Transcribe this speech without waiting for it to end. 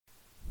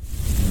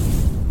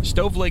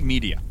Stoveleg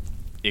Media,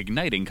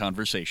 igniting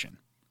conversation.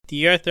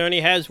 The Earth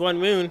only has one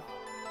moon.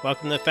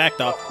 Welcome to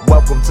Fact Off.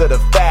 Welcome to the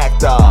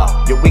Fact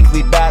Off, your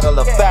weekly battle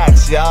of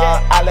facts,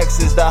 y'all. Alex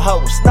is the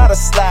host, not a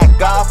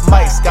slack off.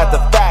 Mike's got the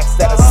facts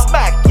that'll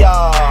smack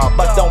y'all.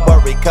 But don't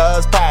worry,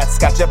 cuz Pat's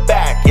got your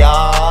back,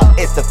 y'all.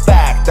 It's the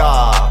Fact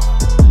Off.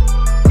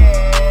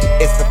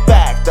 It's the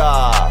Fact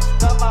Off.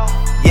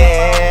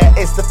 Yeah,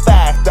 it's the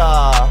Fact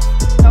Off.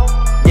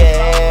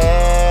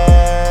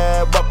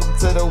 Yeah, welcome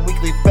to the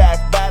weekly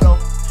fact battle.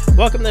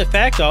 Welcome to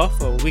Fact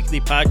Off, a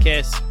weekly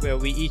podcast where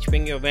we each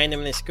bring you a random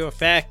and obscure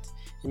fact,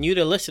 and you,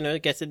 the listener,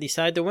 gets to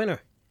decide the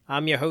winner.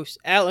 I'm your host,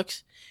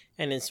 Alex,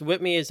 and it's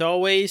with me, as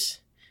always,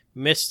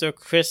 Mr.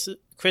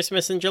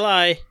 Christmas in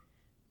July,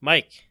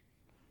 Mike.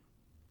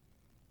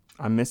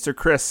 I'm Mr.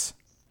 Chris.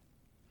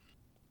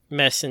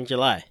 Mess in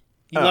July.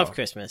 You love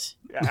Christmas.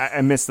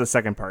 I missed the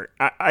second part.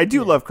 I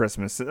do love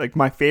Christmas. Like,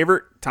 my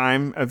favorite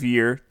time of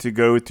year to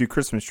go to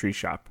Christmas tree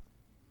shop.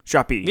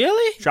 Shoppy.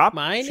 Really? Shop?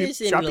 Mine is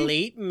in shoppy?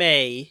 late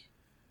May,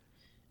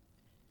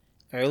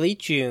 early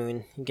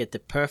June. You get the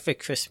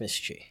perfect Christmas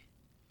tree.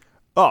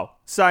 Oh,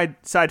 side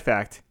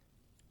fact.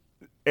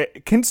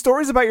 Can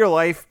stories about your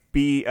life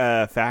be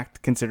a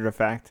fact, considered a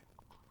fact?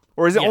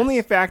 Or is it only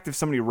a fact if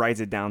somebody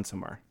writes it down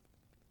somewhere?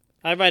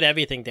 I write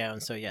everything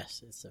down, so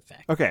yes, it's a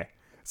fact. Okay.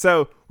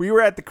 So we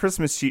were at the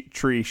Christmas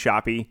tree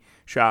shop,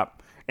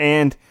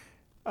 and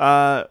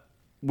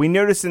we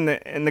noticed in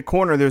the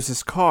corner there's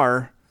this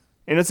car,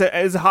 and it's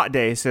a hot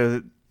day,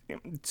 so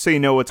you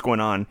know what's going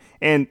on.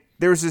 And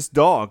there was this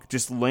dog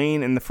just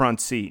laying in the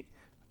front seat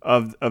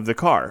of the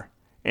car.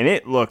 And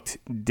it looked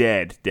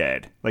dead.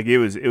 Like it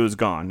was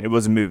gone. It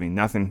wasn't moving.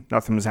 Nothing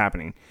was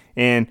happening.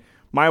 And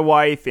my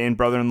wife and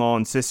brother-in-law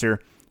and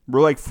sister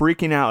were like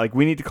freaking out. Like,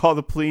 we need to call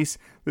the police.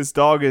 This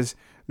dog is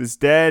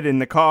dead in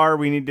the car.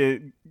 We need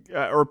to,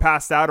 or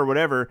passed out or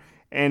whatever.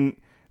 And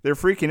they're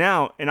freaking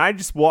out. And I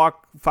just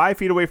walk 5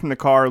 feet away from the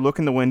car, look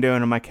in the window,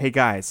 and I'm like, hey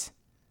guys,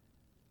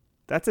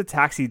 that's a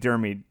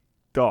taxidermy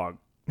dog.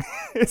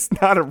 It's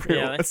not a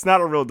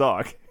real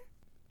dog.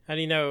 How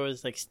do you know it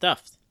was like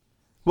stuffed?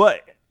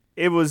 What?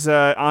 It was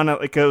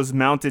it was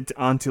mounted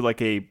onto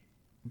like a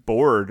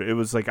board. It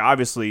was like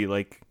obviously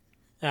like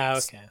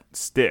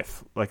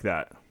stiff like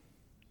that.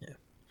 Yeah.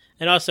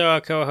 And also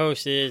our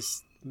co-host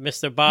is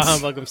Mr. Bah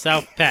Humbug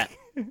himself, Pat.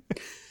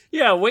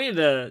 Yeah, way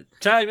to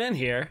chime in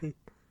here.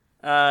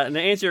 And to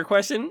answer your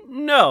question,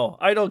 no,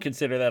 I don't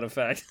consider that a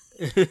fact.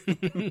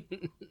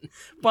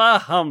 Bah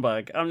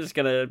humbug. I'm just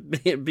gonna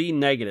be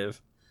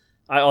negative.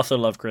 I also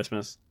love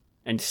Christmas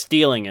and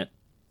stealing it.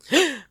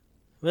 Well,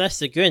 that's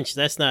the Grinch.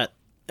 That's not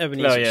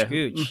Ebenezer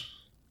Scrooge.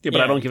 Yeah, but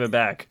I don't give it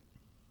back.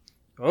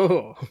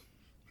 Oh.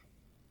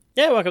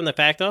 Yeah, welcome to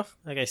Fact Off,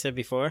 like I said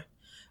before.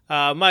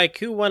 Mike,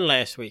 who won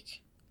last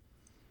week?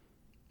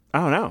 I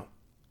don't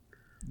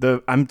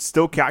know. I'm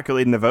still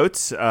calculating the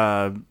votes.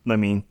 Let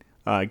me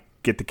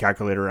get the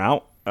calculator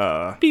out.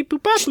 How do you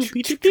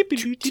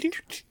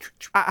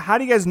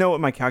guys know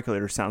what my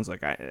calculator sounds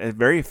like? It's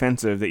very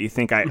offensive that you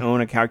think I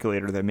own a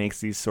calculator that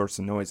makes these sorts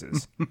of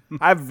noises.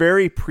 I have a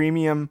very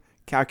premium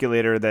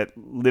calculator that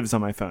lives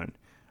on my phone.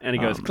 And it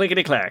goes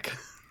clickety-clack.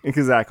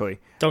 Exactly.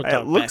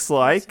 It looks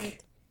like...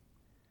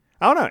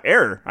 I don't know.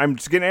 Error. I'm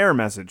just getting an error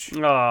message.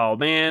 Oh,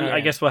 man. Right. I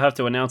guess we'll have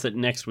to announce it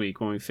next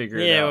week when we figure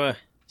it out. Well,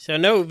 so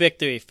no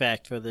victory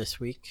fact for this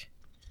week.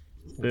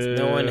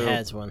 No one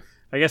has one.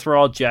 I guess we're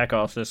all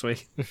jack-offs this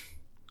week.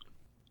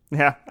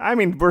 Yeah. I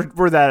mean,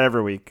 we're that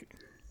every week.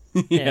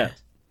 Yeah.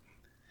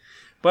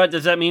 But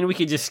does that mean we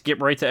could just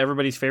skip right to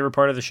everybody's favorite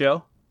part of the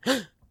show?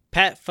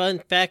 Pat, fun,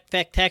 fact,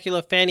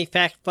 factacular, fanny,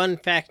 fact, fun,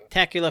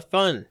 factacular,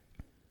 fun.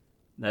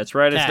 That's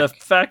right. It's the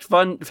fact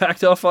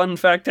off fun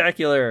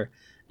factacular.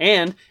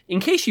 And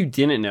in case you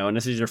didn't know, and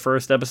this is your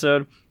first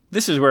episode,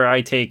 this is where I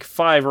take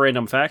 5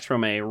 random facts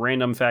from a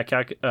random fact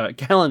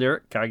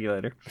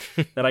calculator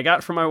that I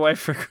got from my wife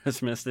for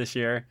Christmas this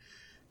year.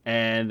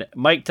 And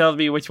Mike tells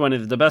me which one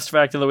is the best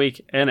fact of the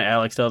week, and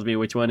Alex tells me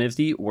which one is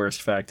the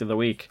worst fact of the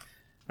week.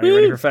 Are you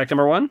ready for fact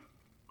number 1?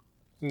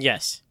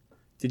 Yes.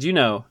 Did you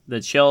know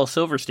that Shel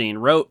Silverstein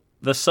wrote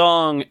the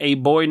song A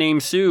Boy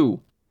Named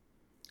Sue?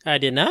 I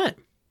did not.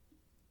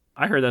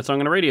 I heard that song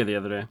on the radio the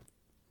other day.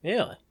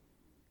 Really?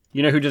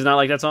 You know who does not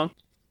like that song?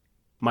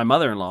 My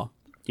mother-in-law.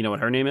 You know what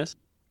her name is?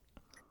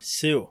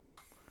 Sue.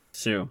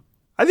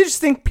 I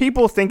just think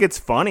people think it's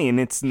funny, and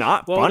it's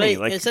not funny.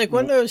 It's like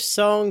one of those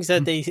songs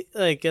that they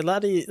like. A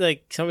lot of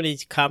some of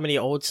these comedy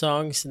old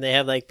songs, and they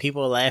have like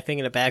people laughing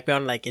in the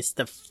background, like it's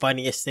the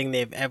funniest thing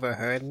they've ever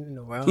heard in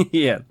the world.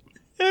 Yeah.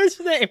 His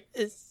name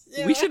is,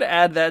 we should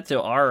add that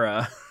to our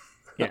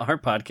our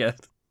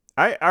podcast.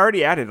 I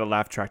already added a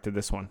laugh track to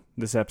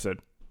this episode.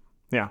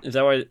 Yeah. Is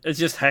that why it's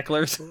just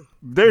hecklers?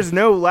 There's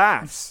no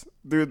laughs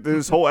through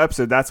this whole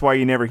episode. That's why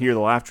you never hear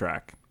the laugh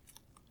track.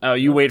 Oh,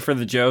 you wait for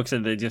the jokes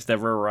and they just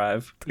never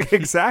arrive.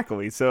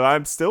 Exactly. So I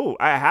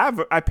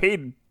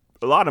paid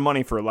a lot of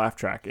money for a laugh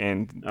track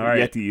and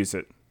yet to use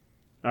it.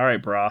 All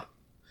right, brah.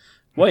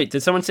 Wait,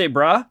 did someone say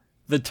brah?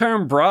 The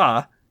term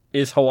brah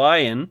is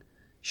Hawaiian,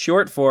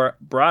 short for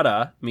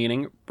brada,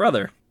 meaning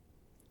brother.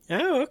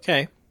 Oh,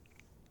 okay.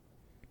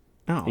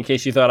 Oh. In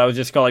case you thought I was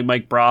just calling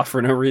Mike Bra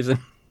for no reason.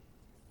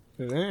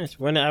 Nice.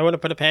 I want to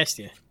put it past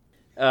you.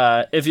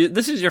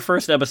 This is your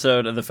first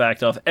episode of the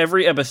Fact Off,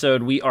 every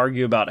episode we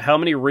argue about how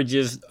many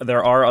ridges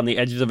there are on the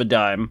edges of a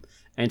dime,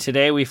 and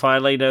today we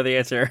finally know the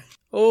answer.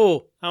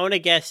 Oh, I want to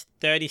guess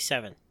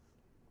 37.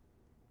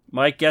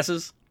 Mike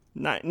guesses?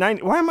 9.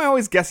 Why am I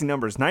always guessing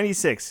numbers?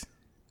 96.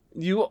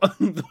 The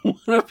one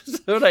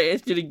episode I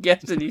asked you to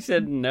guess and you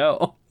said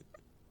no.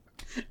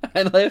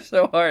 I laughed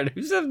so hard.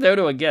 Who says no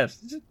to a guess?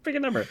 Just pick a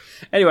number.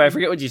 Anyway, I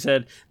forget what you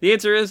said. The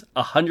answer is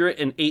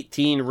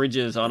 118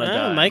 ridges on a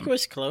dime. Mike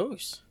was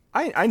close.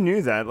 I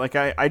knew that. Like,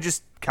 I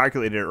just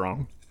calculated it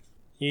wrong.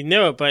 You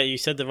knew it, but you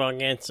said the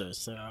wrong answer,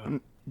 so...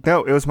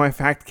 No, it was my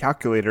fact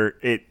calculator.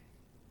 It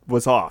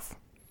was off.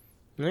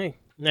 Right.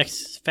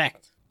 Next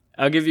fact.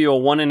 I'll give you a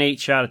 1 in 8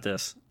 shot at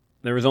this.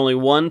 There is only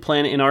one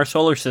planet in our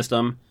solar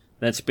system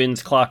that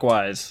spins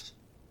clockwise.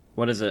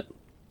 What is it?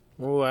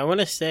 Oh, I want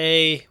to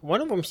say...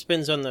 One of them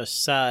spins on the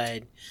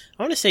side.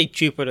 I want to say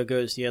Jupiter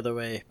goes the other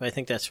way, but I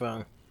think that's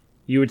wrong.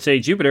 You would say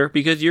Jupiter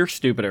because you're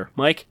stupider.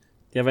 Mike,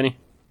 do you have any?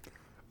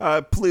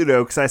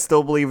 Pluto, because I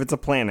still believe it's a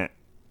planet.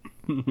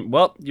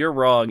 Well, you're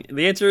wrong.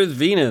 The answer is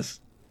Venus.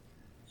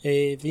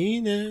 Hey,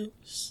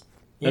 Venus.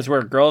 That's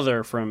where girls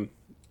are from.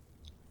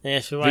 Yeah,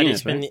 that's why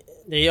Venus,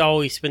 they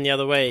always spin the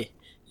other way.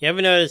 You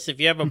ever notice if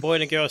you have a boy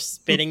and a girl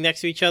spinning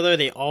next to each other,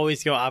 they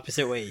always go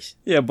opposite ways?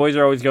 Yeah, boys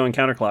are always going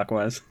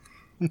counterclockwise.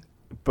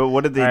 But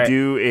what did they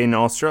do in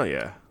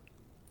Australia?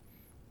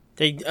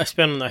 They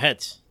spin on their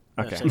heads.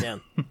 Okay. Upside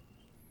down.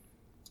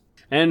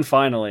 And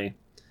finally,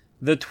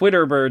 the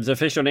Twitter bird's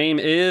official name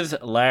is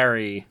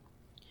Larry.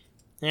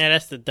 Yeah,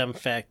 that's the dumb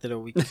fact of the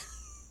week.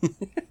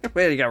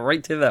 Wait, you got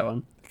right to that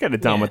one. You got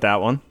it done with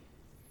that one.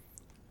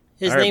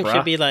 His All right, name brah.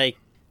 should be like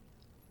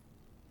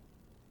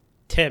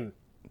Tim.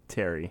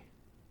 Terry.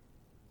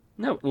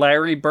 No,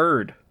 Larry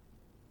Bird.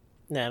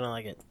 No, I don't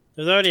like it.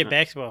 There's already a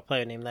basketball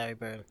player named Larry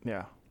Bird.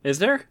 Yeah. Is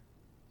there?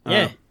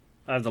 Yeah.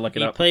 I have to look it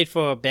He up. played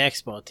for a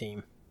basketball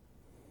team.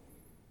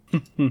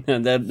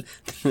 And then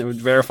it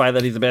would verify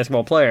that he's a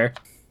basketball player.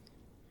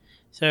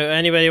 So,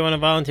 anybody want to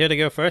volunteer to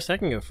go first? I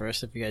can go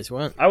first if you guys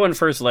want. I went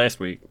first last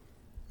week.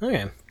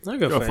 Okay, I'll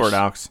go first. for it,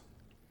 Alex.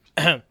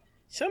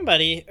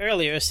 Somebody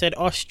earlier said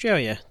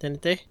Australia,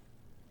 didn't they?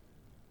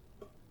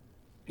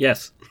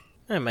 Yes.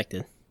 Mike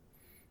did.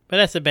 But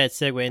that's a bad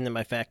segue into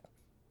my fact.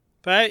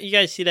 But you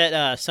guys see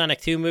that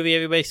Sonic 2 movie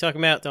everybody's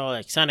talking about? They're all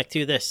like, Sonic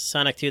 2 this,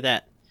 Sonic 2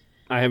 that.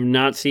 I have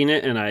not seen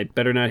it, and I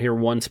better not hear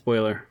one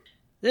spoiler.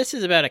 This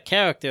is about a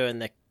character in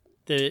the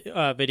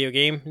video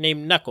game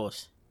named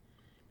Knuckles.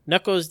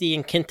 Knuckles the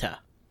Echidna.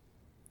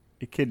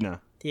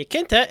 Echidna. The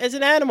Echidna is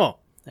an animal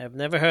I've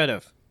never heard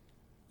of.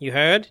 You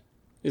heard?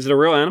 Is it a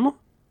real animal?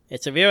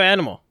 It's a real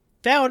animal.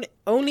 Found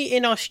only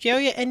in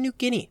Australia and New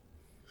Guinea.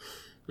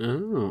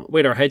 Oh.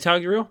 Wait, are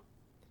hedgehogs real?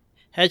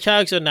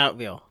 Hedgehogs are not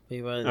real.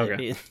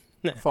 Okay.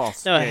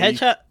 False. No, a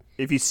hedgehog...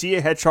 If you see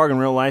a hedgehog in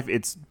real life,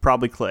 it's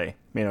probably clay.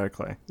 Made out of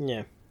clay.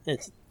 Yeah.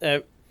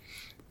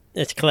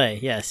 It's clay.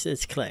 Yes,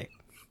 it's clay.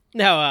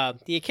 Now,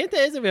 the echidna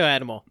is a real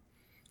animal.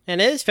 And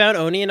it is found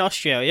only in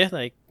Australia,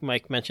 like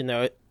Mike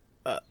mentioned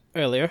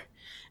earlier,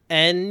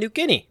 and New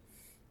Guinea.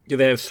 Do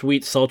they have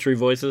sweet, sultry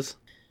voices?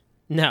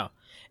 No.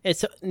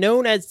 It's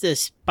known as the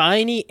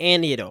spiny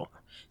anteater.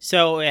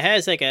 So it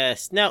has like a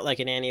snout like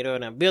an anteater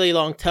and a really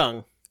long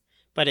tongue.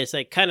 But it's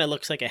like kind of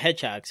looks like a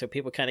hedgehog, so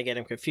people kind of get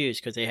them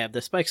confused because they have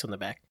the spikes on the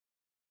back.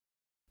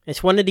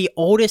 It's one of the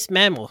oldest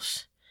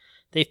mammals.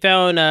 They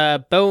found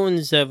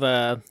bones of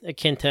a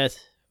echidna,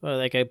 or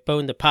like a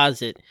bone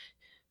deposit,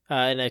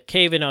 in a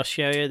cave in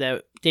Australia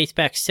that dates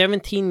back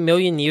 17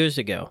 million years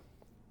ago.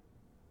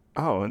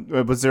 Oh,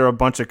 was there a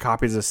bunch of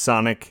copies of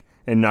Sonic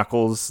and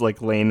Knuckles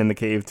like laying in the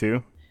cave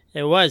too?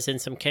 It was, in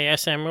some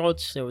Chaos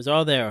Emeralds. It was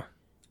all there.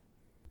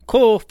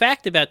 Cool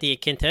fact about the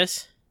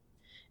echidnas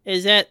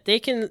is that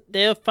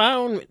they're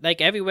found like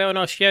everywhere in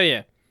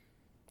Australia.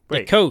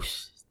 The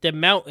coast, the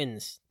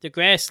mountains, the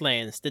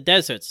grasslands, the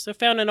deserts. They're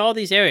found in all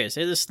these areas.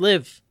 They just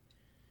live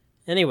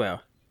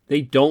anywhere.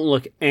 They don't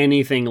look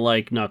anything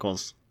like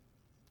Knuckles.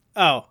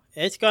 Oh,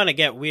 it's gonna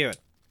get weird.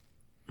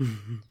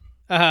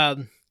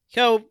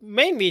 So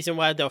main reason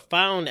why they're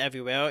found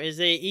everywhere is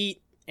they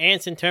eat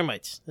ants and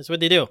termites. That's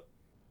what they do.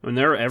 And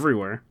they're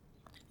everywhere.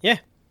 Yeah.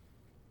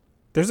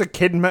 There's a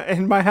kid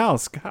in my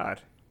house.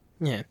 God.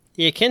 Yeah.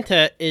 The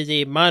echidna is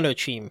a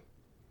monotreme.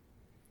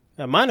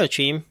 A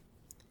monotreme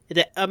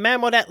is a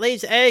mammal that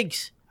lays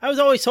eggs. I was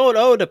always told,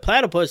 the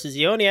platypus is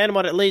the only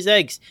animal that lays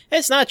eggs.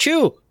 It's not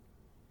true.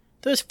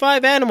 There's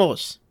 5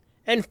 animals,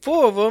 and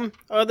 4 of them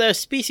are the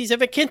species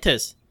of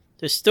echidnas.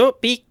 The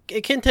stout-beak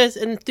echidnas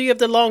and 3 of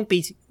the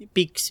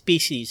long-beak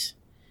species.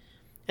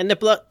 And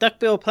the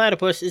duck-billed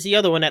platypus is the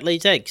other one that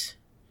lays eggs.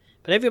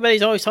 But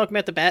everybody's always talking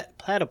about the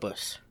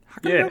platypus. How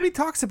come nobody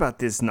talks about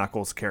this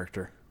Knuckles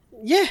character?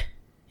 Yeah.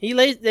 They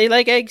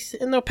lay eggs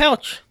in their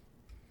pouch.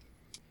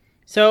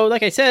 So,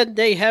 like I said,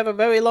 they have a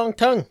very long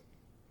tongue.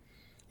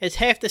 It's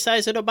half the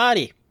size of their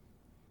body.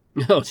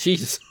 Oh,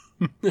 jeez.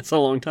 That's a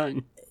long time.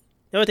 You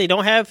know what they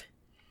don't have?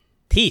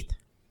 Teeth.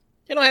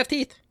 They don't have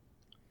teeth.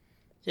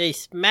 they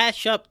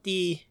smash up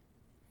the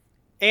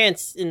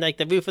ants in like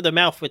the roof of the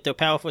mouth with their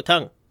powerful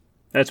tongue.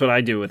 That's what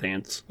I do with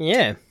ants.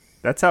 Yeah.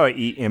 That's how I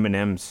eat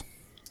M&Ms.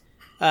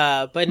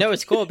 But know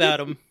what's cool about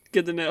them?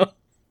 Good to know.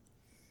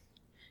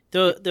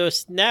 Their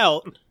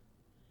snout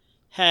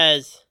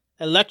has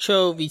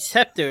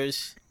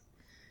electroreceptors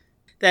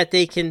that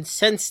they can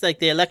sense like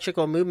the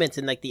electrical movements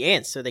in like the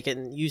ants, so they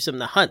can use them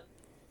to hunt.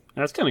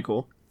 That's kind of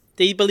cool.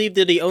 They believe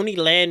they're the only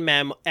land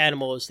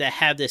animals that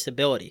have this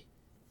ability.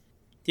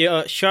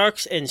 The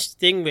sharks and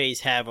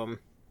stingrays have them,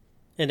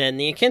 and then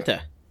the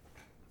echidna.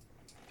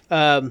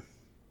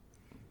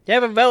 They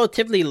have a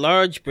relatively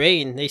large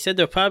brain. They said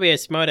they're probably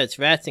as smart as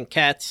rats and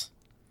cats.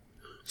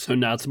 So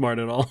not smart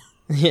at all.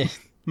 Yeah.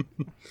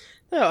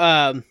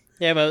 No,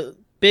 they have a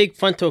big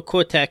frontal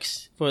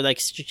cortex for like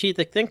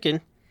strategic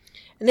thinking,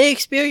 and they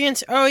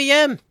experience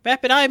REM,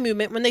 rapid eye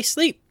movement, when they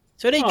sleep.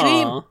 So they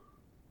dream.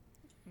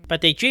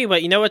 But they dream.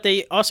 But you know what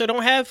they also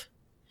don't have?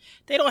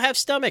 They don't have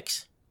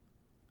stomachs.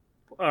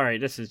 All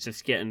right, this is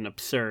just getting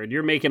absurd.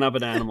 You're making up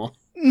an animal.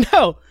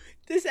 No,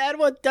 this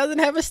animal doesn't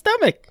have a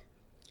stomach.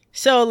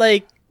 So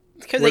like,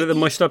 where do the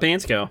mushed up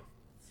ants go?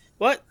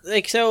 What?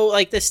 Like, so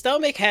like the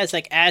stomach has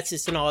like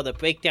acids and all the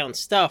breakdown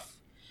stuff.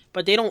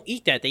 But they don't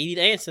eat that. They eat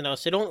ants and all,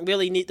 so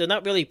they're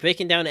not really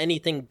breaking down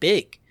anything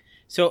big.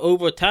 So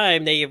over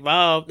time, they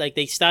evolved, like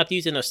they stopped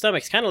using their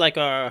stomachs, kind of like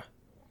our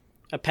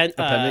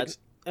appendix.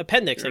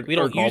 Like we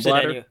don't use it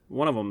anymore.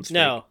 One of them's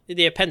no,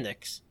 the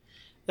appendix.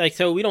 Like,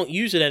 so we don't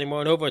use it anymore,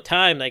 and over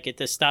time, like it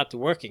just stopped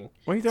working.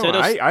 What are you doing?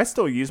 I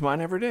still use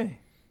mine every day.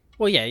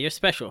 Well, yeah, you're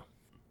special.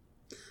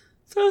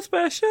 So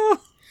special.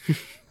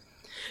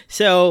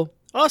 So,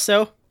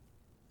 also,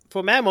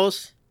 for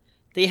mammals,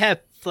 they have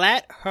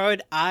flat,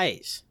 hard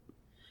eyes.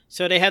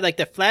 So they have like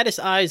the flattest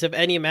eyes of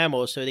any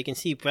mammal, so they can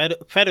see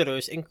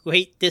predators in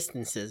great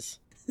distances.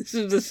 This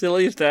is the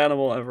silliest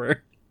animal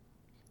ever.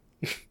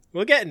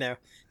 We're getting there.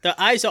 The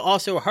eyes are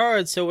also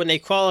hard, so when they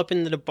crawl up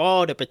into the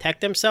ball to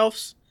protect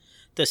themselves,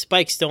 the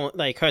spikes don't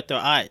like hurt their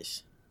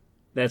eyes.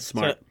 That's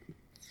smart. So,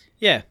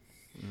 yeah.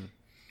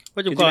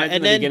 What do you call call it?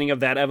 And the beginning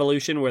of that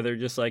evolution where they're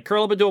just like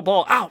curl up into a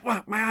ball. Ow,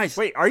 wow, my eyes.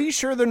 Wait, are you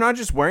sure they're not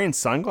just wearing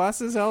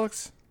sunglasses,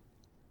 Alex?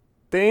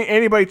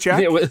 Anybody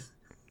check? Yeah,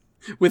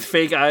 with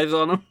fake eyes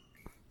on them.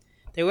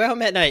 They wear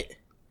them at night.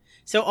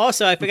 So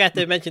also, I forgot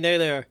to mention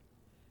earlier,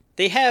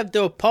 they have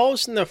their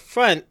paws in the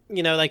front,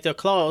 you know, like their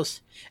claws,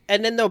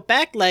 and then their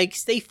back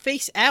legs, they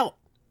face out.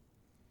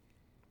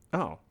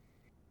 Oh.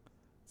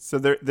 So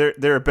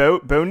they're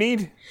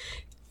bone-kneed?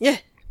 Yeah.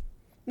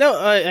 No,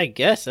 I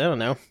guess. I don't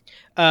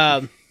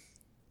know.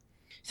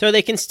 So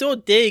they can still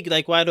dig,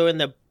 like, while they're in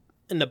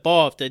the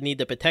ball if they need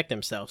to protect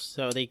themselves,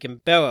 so they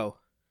can burrow.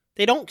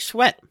 They don't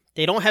sweat.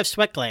 They don't have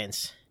sweat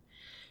glands.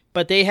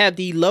 But they have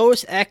the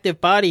lowest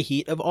active body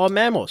heat of all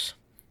mammals.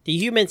 The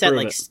humans at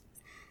like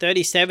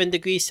 37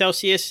 degrees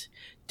Celsius,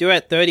 they're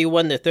at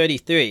 31 to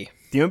 33.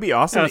 You know, it'd be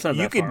awesome.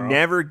 You could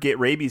never get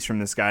rabies from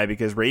this guy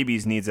because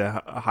rabies needs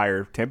a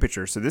higher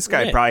temperature. So this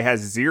guy probably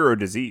has zero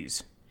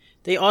disease.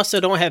 They also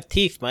don't have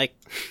teeth, Mike.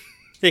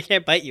 They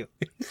can't bite you.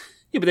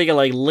 Yeah, but they can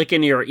like lick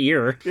in your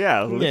ear.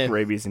 Yeah, lick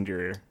rabies into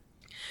your ear.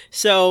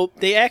 So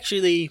they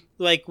actually,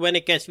 like, when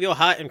it gets real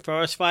hot in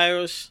forest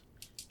fires,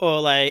 or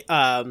like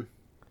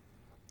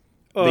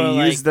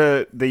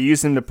they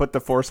use them to put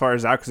the forest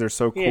fires out because they're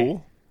so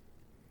cool.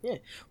 Yeah.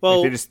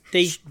 Well, like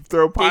they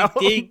throw a pile.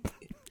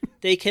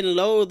 They can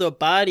lower the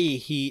body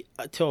heat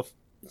till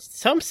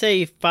some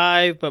say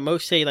 5, but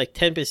most say like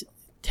 10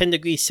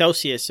 degrees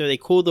Celsius. So they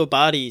cool their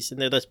bodies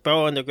and they just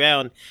burrow on the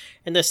ground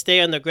and they stay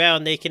on the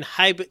ground. They can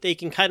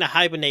kind of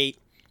hibernate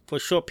for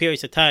short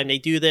periods of time. They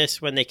do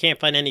this when they can't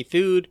find any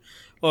food,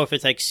 or if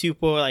it's like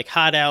super like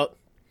hot out.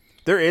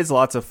 There is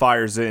lots of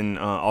fires in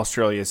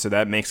Australia, so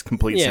that makes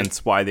complete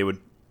sense why they would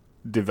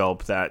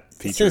develop that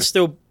feature. Since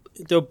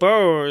they're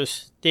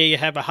burrowers, they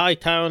have a high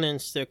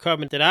tolerance to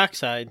carbon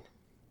dioxide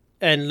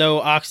and low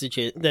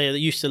oxygen. They're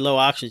used to low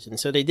oxygen,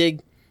 so they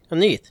dig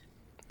underneath.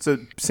 So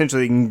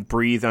essentially, they can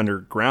breathe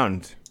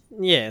underground.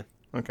 Yeah.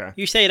 Okay.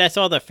 You say that's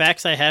all the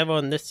facts I have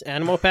on this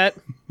animal, Pat?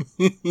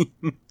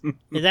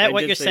 Is that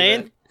what you're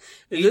saying?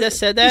 You just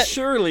said that?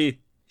 Surely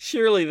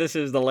this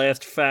is the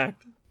last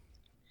fact.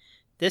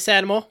 This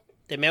animal,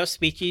 the male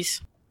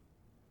species,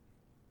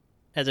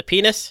 has a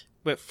penis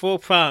with 4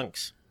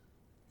 prongs.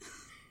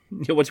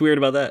 What's weird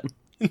about that?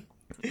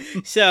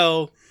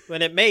 So,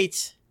 when it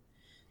mates,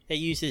 it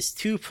uses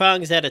 2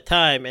 prongs at a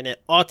time, and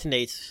it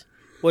alternates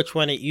which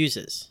one it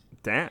uses.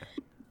 Damn.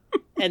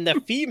 And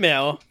the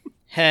female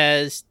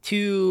has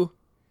 2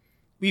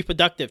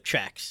 reproductive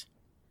tracts.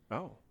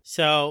 Oh.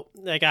 So,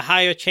 like a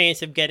higher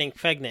chance of getting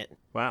pregnant.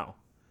 Wow.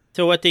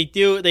 So what they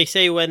do, they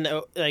say when,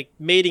 like,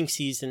 mating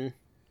season,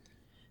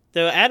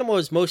 the animal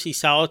is mostly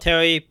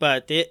solitary,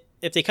 but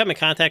if they come in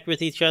contact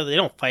with each other, they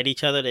don't fight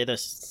each other, they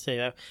just say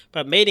that.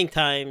 But mating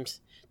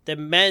times, the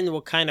men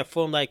will kind of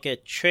form like a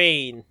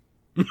train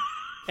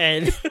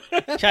and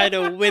try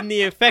to win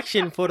the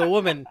affection for the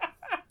woman.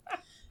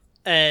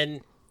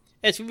 And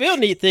it's a real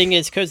neat thing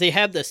is because they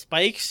have the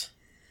spikes,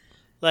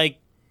 like,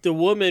 the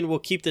woman will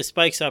keep the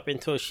spikes up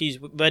until she's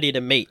ready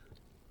to mate.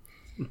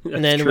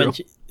 And then true. when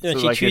she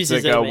like chooses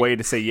it's like a it, way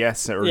to say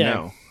yes or Yeah.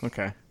 no.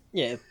 Okay.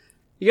 yeah.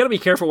 You got to be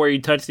careful where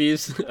you touch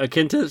these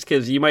Echidnas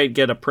because you might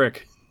get a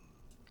prick.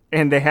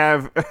 And they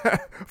have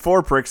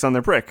 4 pricks on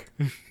their prick.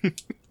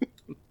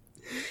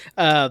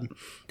 But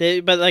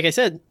like I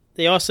said,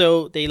 they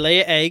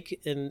lay an egg,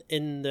 and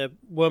the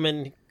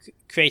woman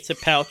creates a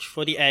pouch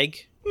for the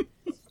egg.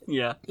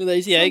 Yeah.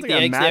 Lays the egg. Sounds The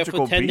like a egg's there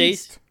magical for 10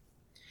 beast.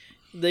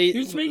 days.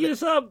 You're just making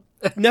this up.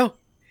 No,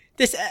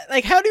 this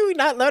how do we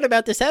not learn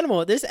about this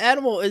animal? This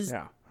animal is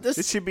Yeah.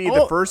 this should be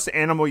the first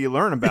animal you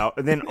learn about,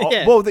 and then all,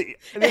 Yeah. and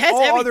then has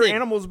all other everything.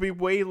 animals will be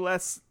way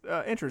less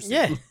interesting.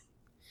 Yeah,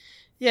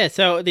 yeah.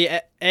 So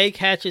the egg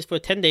hatches for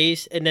 10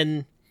 days, and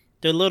then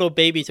the little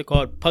babies are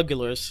called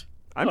pugulars.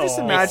 I'm just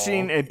Aw.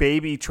 imagining a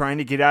baby trying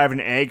to get out of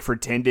an egg for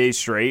 10 days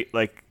straight,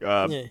 like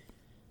Yeah.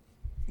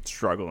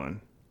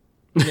 struggling.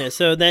 Yeah.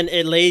 So then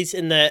it lays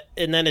and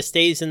then it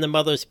stays in the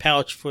mother's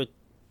pouch for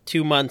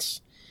 2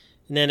 months,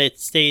 and then it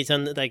stays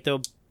on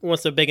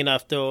once they're big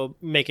enough, they'll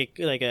make it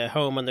like a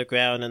home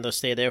underground, and they'll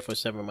stay there for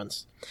 7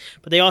 months.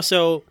 But they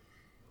also,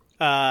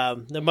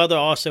 the mother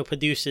also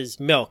produces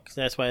milk.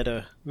 That's why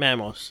they're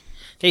mammals.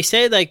 They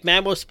say like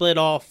mammals split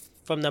off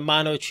from the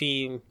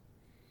monotreme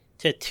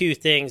to 2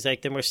 things,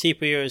 like the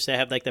marsupials that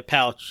have like the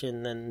pouch,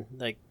 and then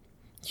like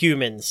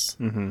humans,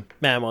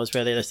 mammals,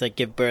 where they just like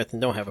give birth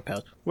and don't have a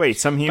pouch. Wait,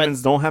 some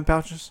humans don't have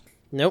pouches?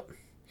 Nope.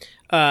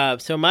 So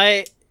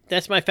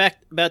that's my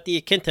fact about the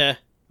Echidna.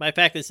 My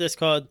fact is this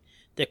called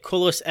the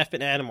coolest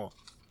effing animal.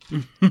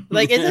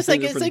 Like it's just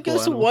like It's a it's pretty like cool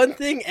just animal. one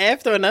thing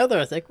after another.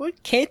 It's like,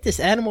 what can't this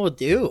animal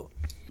do?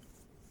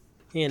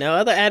 You know,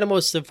 other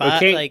animals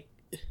survive.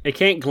 It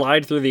can't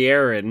glide through the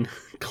air and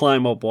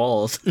climb up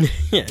walls.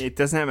 It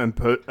doesn't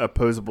have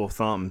opposable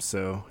thumbs,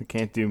 so it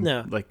can't do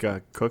No.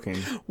 cooking.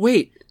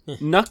 Wait,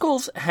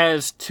 Knuckles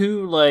has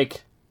 2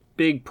 like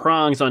big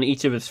prongs on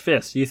each of his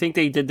fists. Do you think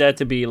they did that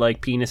to be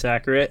like penis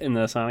accurate in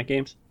the Sonic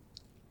games?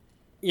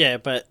 Yeah,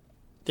 but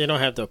they don't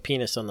have the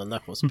penis on the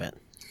Knuckles bit.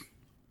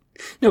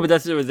 No, but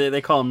that's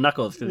they call them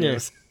Knuckles because Yeah.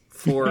 there's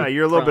 4.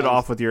 You're a little bit prongs.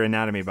 off with your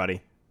anatomy,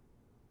 buddy.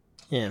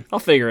 Yeah, I'll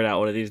figure it out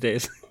one of these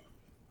days.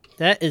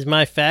 that is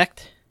my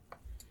fact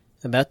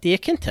about the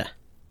Echidna.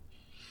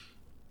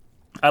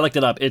 I looked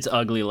it up. It's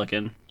ugly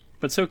looking,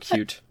 but so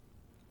cute.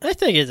 I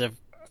think it's a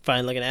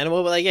fine looking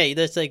animal, but like, yeah,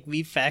 there's like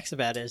read facts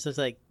about it. It's just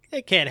like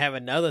it can't have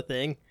another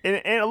thing.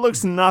 And it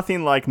looks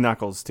nothing like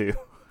Knuckles, too.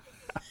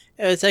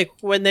 It's like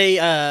when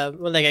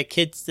when like a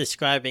kid's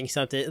describing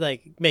something,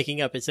 like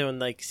making up its own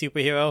like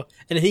superhero,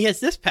 and then he has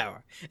this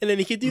power, and then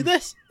he can do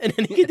this, and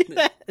then he can do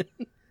that.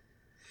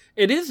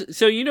 It is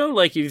so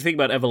like you think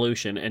about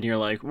evolution, and you're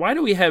like, why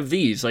do we have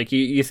these? Like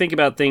you think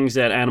about things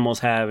that animals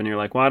have, and you're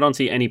like, well, I don't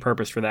see any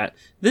purpose for that.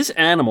 This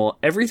animal,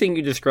 everything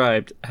you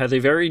described, has a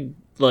very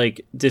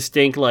like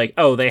distinct like,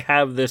 oh, they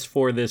have this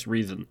for this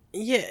reason.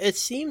 Yeah, it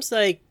seems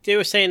like they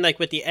were saying like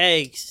with the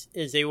eggs,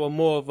 is they were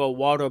more of a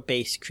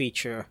water-based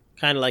creature,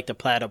 kind of like the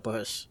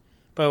platypus.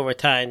 But over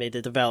time, they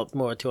developed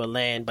more to a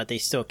land, but they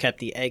still kept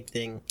the egg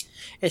thing.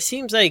 It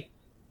seems like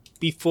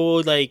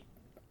before, like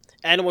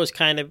animals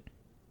kind of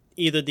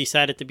either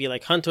decided to be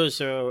like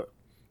hunters or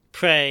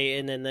prey,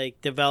 and then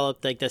like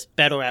developed like this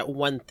better at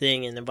one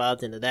thing and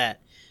evolved into that.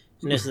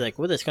 And this is like,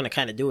 we're just gonna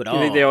kind of do it all.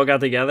 You think they all got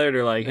together?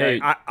 They're like, hey,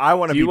 I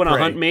want to do be you want to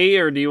prey. hunt me,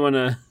 or do you want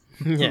to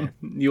Yeah,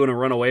 you want to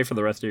run away for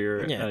the rest of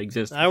your yeah.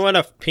 existence? I want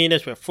a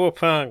penis with 4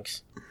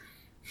 prongs.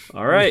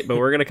 All right, but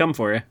we're gonna come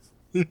for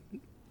you,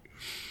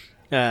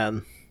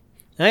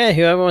 Okay,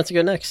 whoever wants to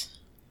go next.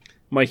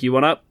 Mike. You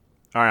want up?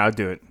 All right, I'll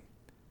do it.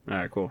 All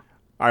right, cool.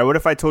 All right, what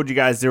if I told you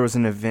guys there was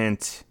an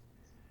event,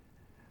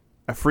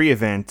 a free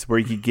event, where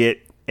you could get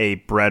a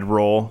bread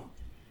roll,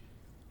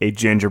 a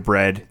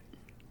gingerbread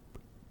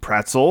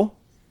pretzel,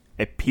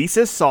 a piece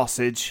of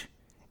sausage,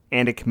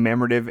 and a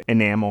commemorative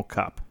enamel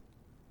cup?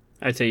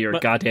 I'd say you're a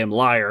But- goddamn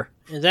liar.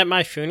 Is that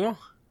my funeral?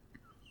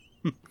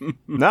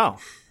 No,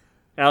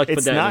 Alex, put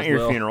it's that in not his your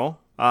will. funeral.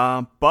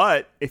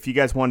 But if you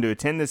guys wanted to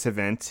attend this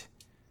event,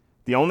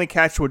 the only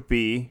catch would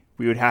be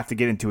we would have to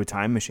get into a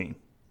time machine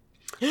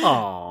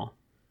Aw.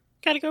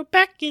 Gotta go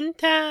back in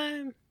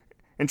time.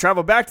 and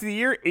travel back to the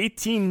year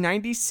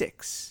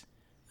 1896.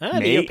 Ah, the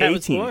May year Pat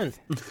was 18th. born.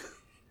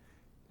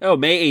 Oh,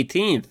 May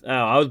 18th. Oh,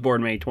 I was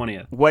born May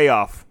 20th. Way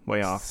off,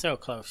 way off. So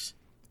close.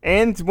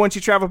 And once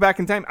you travel back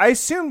in time, I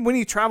assume when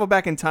you travel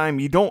back in time,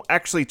 you don't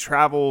actually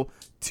travel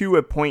to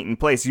a point in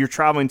place. You're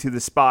traveling to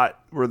the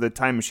spot where the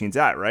time machine's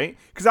at, right?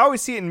 Because I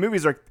always see it in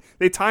movies like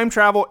they time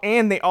travel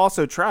and they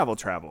also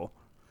travel.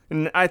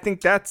 And I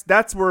think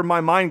that's where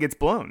my mind gets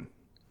blown.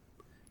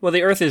 Well,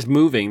 the Earth is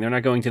moving. They're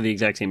not going to the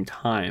exact same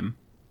time.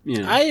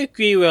 You know. I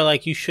agree where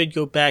like you should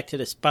go back to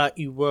the spot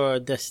you were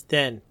just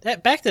then.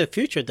 That Back to the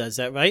Future does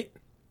that, right?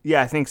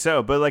 Yeah, I think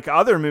so. But like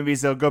other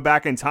movies, they'll go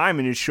back in time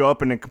and just show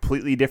up in a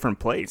completely different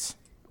place.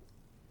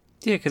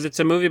 Yeah, because it's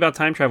a movie about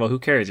time travel. Who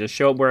cares? Just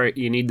show up where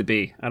you need to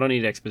be. I don't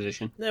need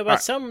exposition. No,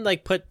 but some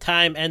like put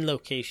time and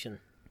location.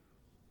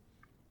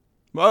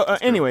 Well,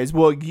 anyways,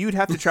 you'd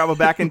have to travel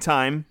back in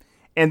time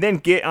and then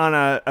get on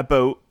a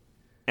boat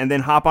and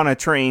then hop on a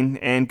train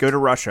and go to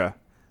Russia.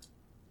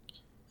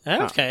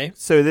 Okay.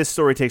 So this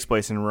story takes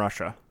place in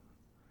Russia.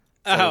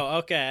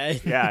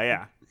 Okay.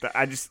 Yeah.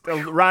 I just a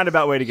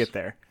roundabout way to get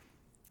there.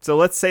 So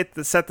let's set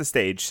the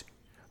stage.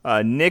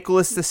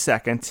 Nicholas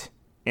II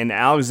and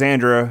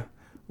Alexandra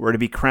were to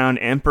be crowned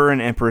Emperor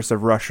and Empress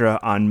of Russia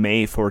on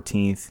May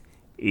 14th,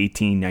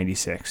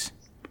 1896.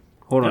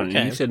 Hold on,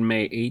 Okay. you said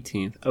May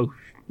 18th. Oh,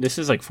 this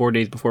is like 4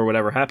 days before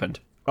whatever happened.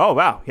 Oh,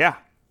 wow, yeah.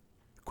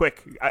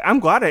 Quick. I'm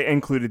glad I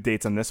included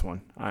dates on this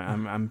one.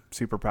 I'm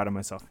super proud of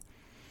myself.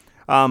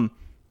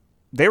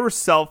 They were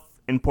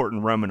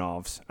self-important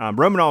Romanovs.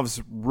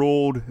 Romanovs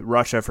ruled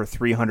Russia for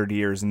 300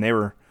 years, and they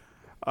were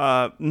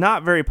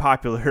not very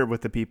popular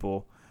with the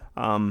people.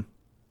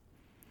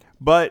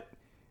 But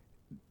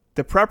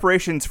the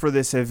preparations for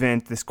this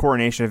event, this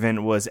coronation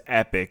event, was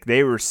epic.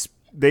 They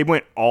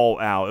went all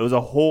out. It was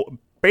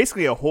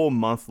basically a whole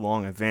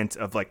month-long event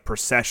of like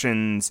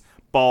processions,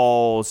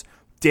 balls,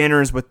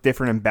 dinners with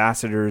different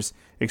ambassadors,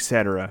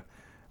 etc.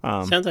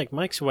 Sounds like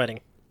Mike's wedding.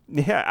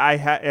 Yeah,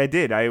 I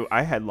did.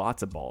 I had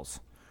lots of balls.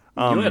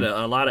 You had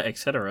a lot of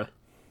etc.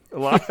 A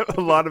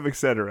lot of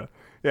etc.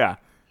 Yeah.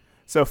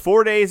 So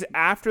 4 days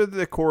after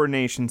the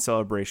coronation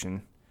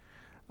celebration,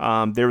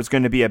 there was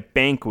going to be a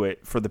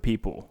banquet for the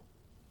people.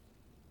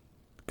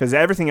 Because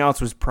everything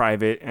else was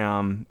private,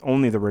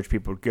 only the rich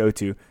people would go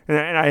to.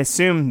 And I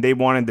assume they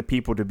wanted the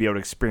people to be able to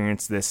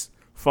experience this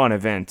fun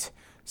event.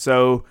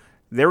 So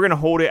they were going to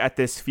hold it at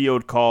this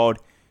field called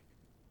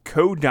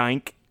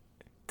Khodynka.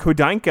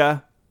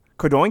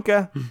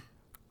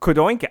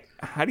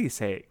 How do you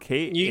say it?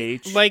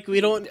 K-H... Mike,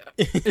 we don't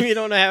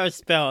know how it's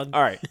spelled.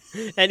 All right.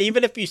 And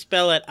even if you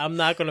spell it, I'm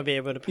not going to be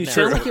able to You pronounce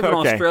sound it. like you have an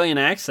Okay. Australian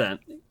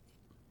accent.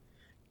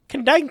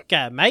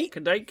 Khodynka, mate.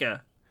 Khodynka.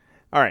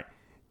 All right.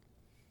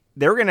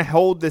 They were going to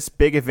hold this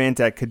big event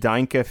at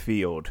Khodynka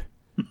Field.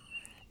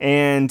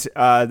 And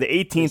the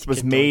 18th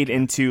was made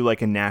into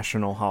like a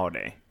national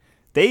holiday.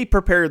 They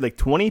prepared like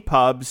 20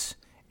 pubs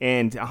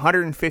and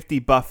 150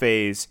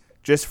 buffets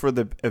just for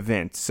the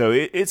event. So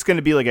it's going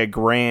to be like a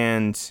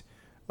grand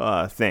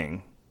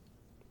thing.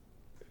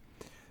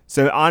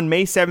 So on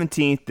May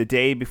 17th, the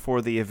day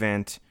before the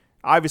event,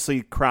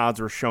 obviously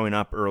crowds were showing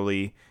up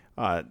early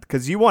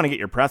because you want to get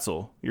your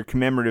pretzel, your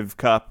commemorative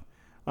cup.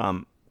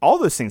 All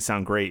those things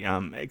sound great,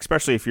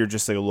 especially if you're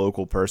just like a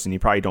local person. You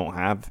probably don't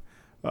have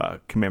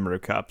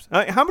commemorative cups.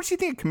 How much do you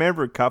think a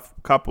commemorative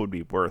cup would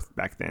be worth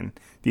back then?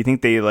 Do you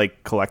think they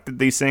like collected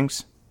these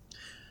things?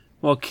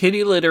 Well,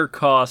 kitty litter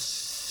costs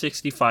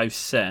 65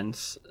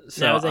 cents.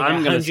 So That was like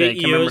I'm going to say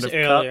 100 years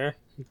commemorative earlier.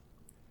 cup,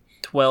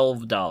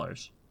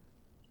 $12.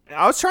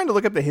 I was trying to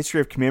look up the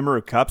history of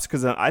commemorative cups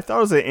because I thought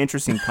it was an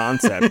interesting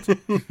concept.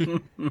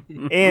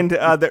 And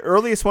the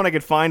earliest one I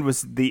could find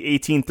was the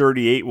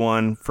 1838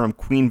 one from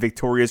Queen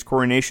Victoria's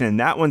coronation, and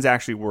that one's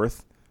actually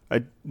worth a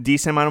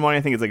decent amount of money.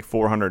 I think it's like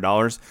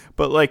 $400.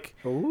 But like,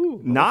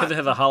 not Because it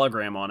has a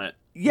hologram on it.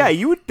 yeah,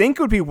 you would think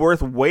it would be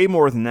worth way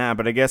more than that,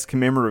 but I guess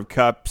commemorative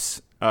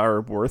cups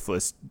are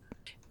worthless.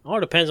 All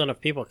depends on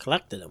if people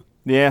collected them.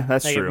 Yeah,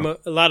 that's Like, true.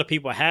 if a lot of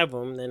people have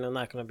them, then they're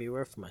not going to be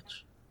worth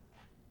much.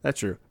 That's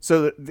true.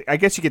 So I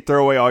guess you could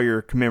throw away all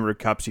your commemorative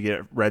cups you get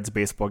at Reds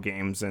baseball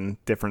games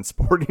and different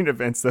sporting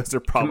events. Those are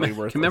probably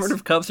worthless.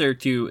 Commemorative cups are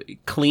to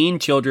clean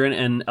children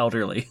and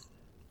elderly.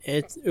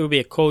 It would be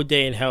a cold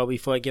day in hell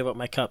before I give up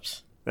my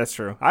cups. That's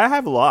true. I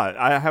have a lot.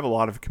 I have a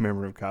lot of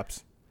commemorative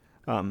cups.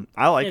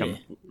 I like them.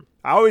 Really?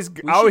 I We always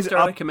should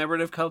start a up.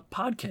 commemorative cup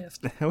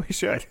podcast. We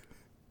should.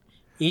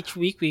 Each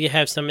week we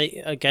have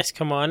a guest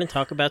come on and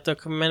talk about the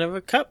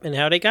commemorative cup and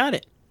how they got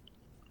it.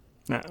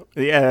 No,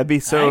 yeah, that'd be I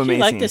so actually amazing.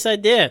 like this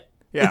idea.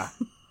 Yeah,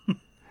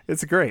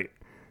 it's great.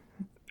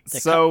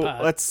 The So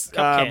cup, let's.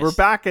 Cupcast. We're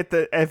back at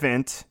the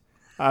event.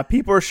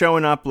 People are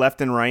showing up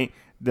left and right.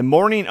 The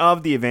morning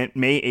of the event,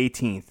 May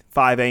 18th,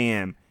 5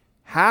 a.m.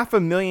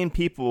 500,000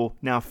 people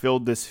now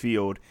filled this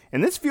field,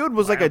 and this field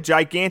was like a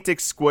gigantic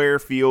square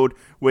field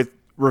with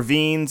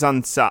ravines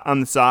on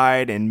the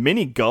side and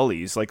many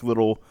gullies, like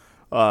little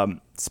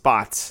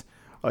spots,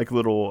 like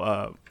little.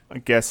 I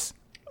guess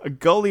a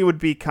gully would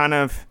be kind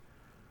of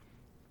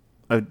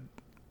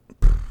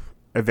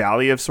a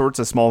valley of sorts,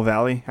 a small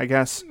valley, I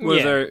guess.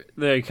 Yeah.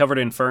 They covered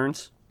in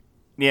ferns?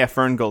 Yeah,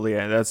 Fern Gully.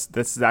 Yeah,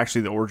 that's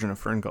actually the origin of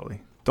Fern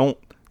Gully. Don't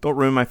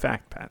ruin my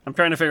fact, Pat. I'm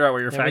trying to figure out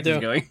where your Never fact is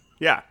do. going.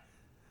 Yeah.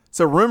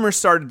 So rumors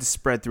started to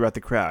spread throughout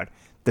the crowd.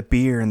 The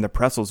beer and the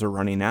pretzels are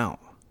running out.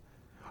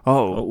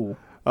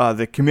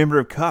 The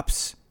commemorative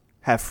cups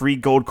have free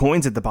gold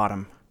coins at the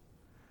bottom.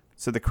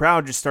 So the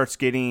crowd just starts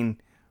getting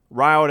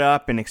riled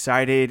up and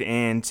excited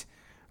and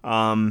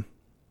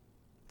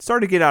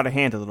started to get out of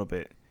hand a little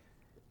bit.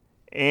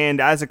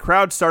 And as the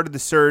crowd started to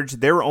surge,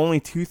 there were only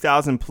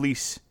 2,000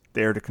 police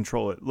there to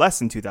control it. Less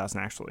than 2,000,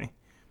 actually.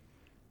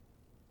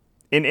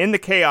 And in the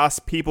chaos,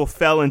 people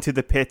fell into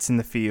the pits in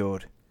the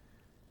field.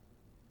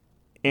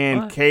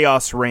 And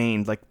chaos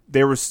reigned. Like,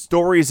 there were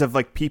stories of,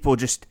 like, people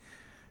just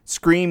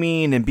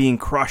screaming and being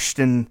crushed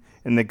in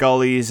the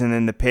gullies and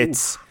in the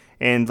pits. Oof.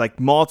 And, like,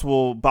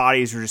 multiple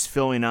bodies were just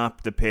filling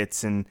up the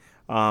pits. And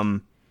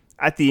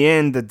at the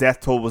end, the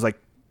death toll was, like,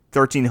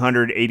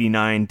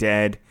 1,389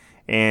 dead.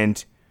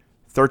 And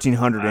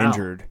 1,300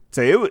 injured.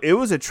 So it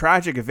was a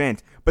tragic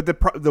event. But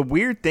the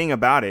weird thing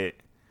about it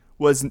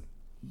was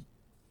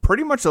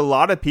pretty much a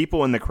lot of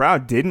people in the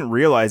crowd didn't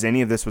realize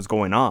any of this was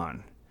going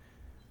on.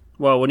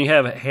 Well, when you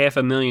have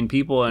 500,000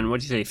 people and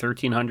what'd you say,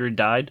 1,300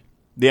 died?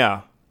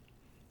 Yeah.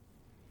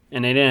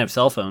 And they didn't have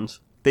cell phones.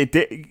 They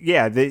did.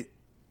 Yeah,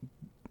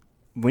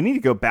 we need to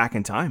go back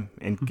in time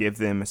and give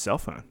them a cell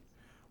phone.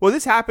 Well,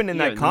 this happened in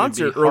that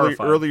concert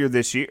earlier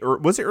this year. Or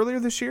was it earlier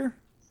this year?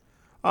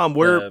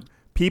 Where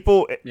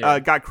people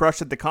got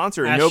crushed at the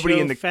concert and nobody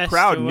in the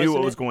crowd knew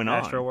what was going on.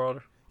 Astro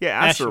World?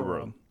 Yeah, Astro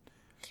World.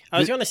 I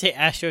was going to say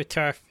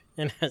AstroTurf,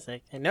 and I was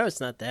like, I know it's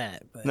not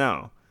that. But.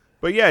 No.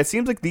 But yeah, it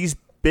seems like these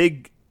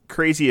big,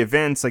 crazy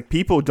events, like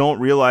people don't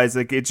realize,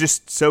 like it's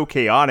just so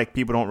chaotic,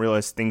 people don't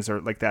realize things are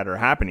like that are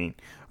happening.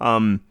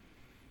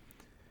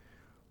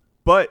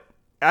 But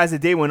as the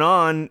day went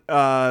on,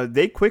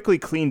 they quickly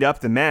cleaned up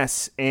the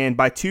mess, and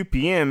by 2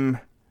 p.m.,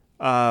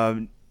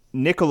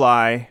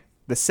 Nikolai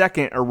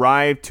II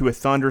arrived to a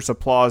thunderous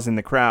applause in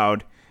the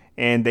crowd,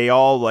 and they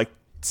all like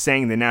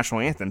sang the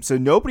national anthem. So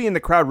nobody in the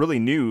crowd really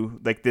knew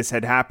like this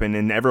had happened,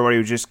 and everybody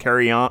was just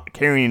carrying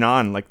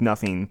on like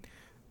nothing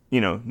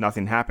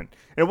happened.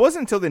 And it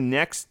wasn't until the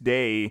next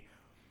day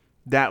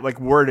that like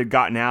word had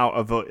gotten out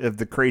of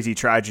the crazy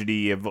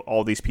tragedy of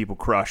all these people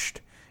crushed,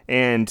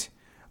 and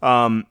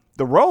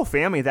the royal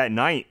family that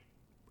night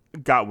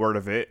got word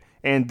of it,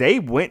 and they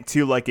went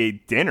to like a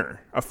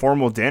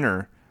formal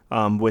dinner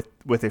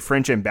with a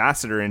French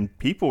ambassador, and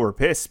people were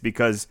pissed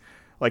because,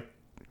 like,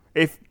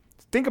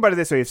 think about it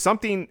this way: if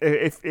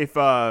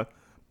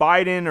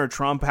Biden or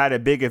Trump had a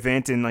big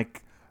event and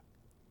like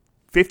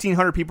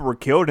 1,500 people were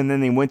killed, and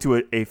then they went to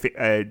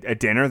a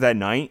dinner that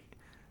night,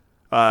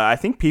 I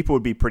think people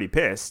would be pretty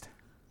pissed.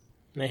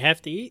 They have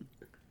to eat.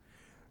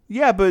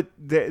 Yeah, but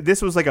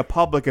this was like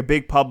a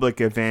big public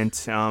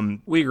event.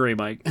 We agree,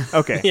 Mike.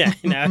 Okay. Yeah,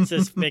 no, I was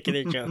just making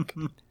a joke.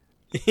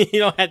 You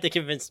don't have to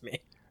convince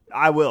me.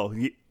 I will.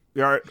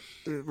 We're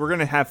going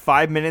to have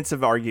 5 minutes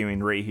of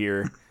arguing right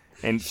here.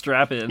 And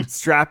Strap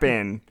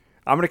in.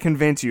 I'm going to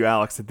convince you,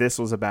 Alex, that this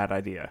was a bad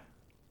idea.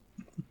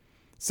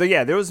 So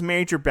yeah, there was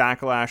major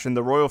backlash, and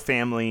the royal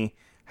family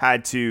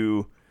had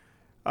to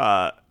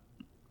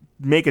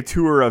make a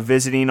tour of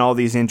visiting all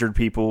these injured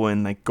people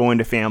and like going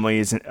to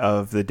families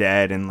of the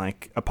dead and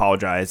like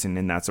apologizing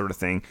and that sort of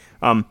thing.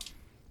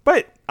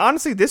 But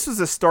honestly, this was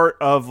the start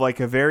of like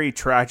a very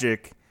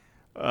tragic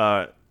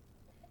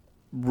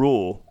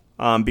rule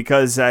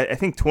because I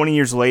think 20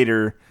 years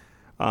later,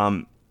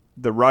 the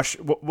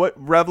what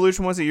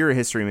revolution was it? You're a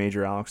history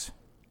major, Alex.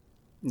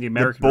 The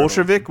American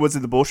Bolshevik? Revolution. Was it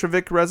the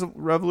Bolshevik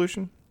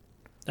revolution?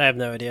 I have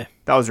no idea.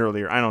 That was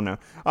earlier. I don't know.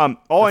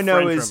 All I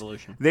know French is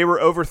Revolution. The they were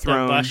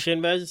overthrown.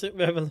 Russian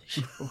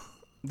Revolution.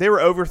 They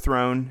were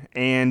overthrown,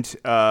 and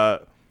I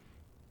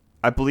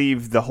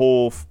believe the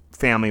whole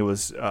family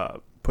was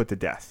put to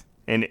death.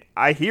 And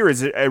I hear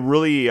is a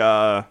really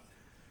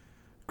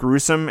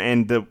gruesome,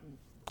 and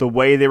the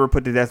way they were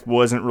put to death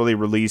wasn't really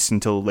released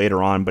until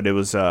later on, but it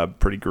was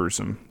pretty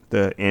gruesome,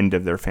 the end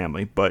of their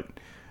family. But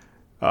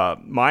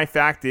my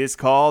fact is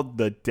called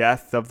The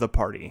Death of the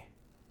Party.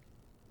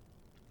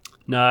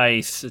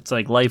 Nice. It's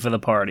like Life of the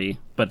Party,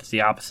 but it's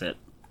the opposite.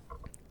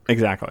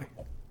 Exactly.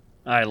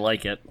 I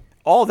like it.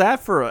 All that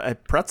for a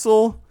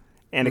pretzel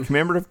and a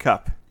commemorative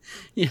cup.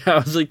 Yeah, I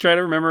was like trying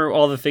to remember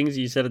all the things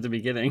you said at the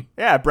beginning.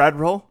 Yeah, a bread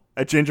roll,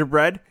 a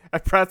gingerbread, a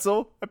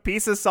pretzel, a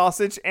piece of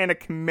sausage, and a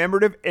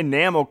commemorative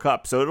enamel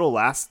cup, so it'll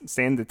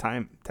stand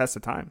the test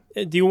of time.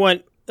 Do you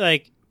want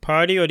like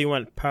party or do you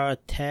want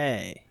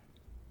partay?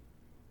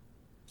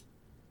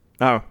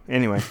 Oh,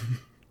 anyway.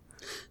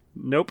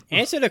 Nope.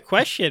 Answer the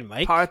question,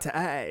 Mike.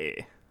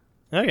 Partay.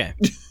 Okay.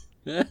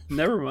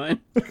 Never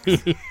mind.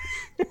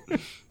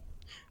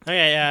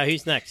 Okay,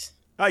 who's next?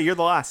 Oh, you're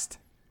the last.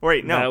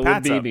 Wait, no,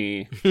 that Pat's would up.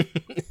 be me.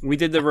 We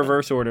did the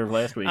reverse order of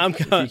last week. I'm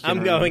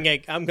going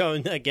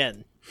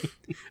again.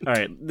 All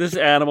right, this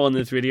animal in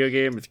this video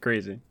game is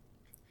crazy.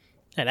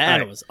 That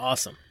animal was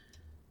awesome.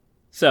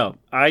 So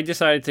I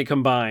decided to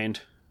combine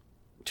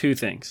two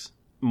things: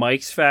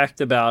 Mike's fact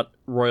about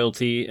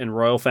royalty and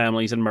royal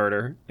families and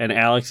murder, and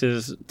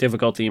Alex's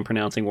difficulty in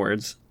pronouncing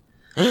words.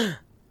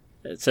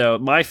 So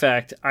my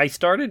fact, I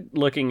started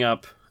looking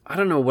up. I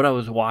don't know what I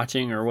was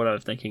watching or what I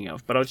was thinking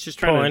of, but I was just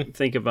trying to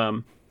think of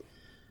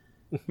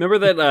remember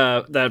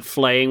that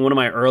flaying? One of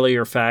my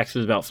earlier facts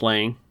was about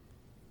flaying.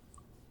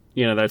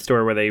 You know, that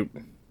story where they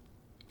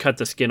cut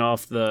the skin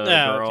off the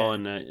girl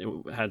and it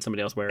had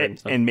somebody else wear it and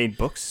stuff. And made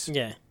books?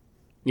 Yeah.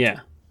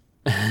 Yeah.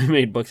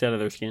 Made books out of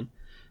their skin.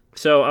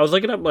 So I was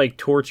looking up like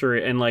torture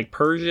and like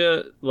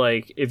Persia,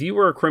 like if you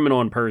were a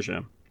criminal in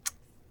Persia,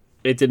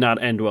 it did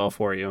not end well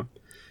for you.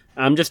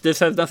 This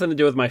has nothing to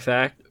do with my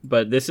fact,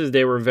 but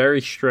they were very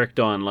strict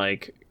on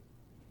like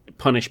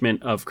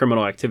punishment of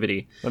criminal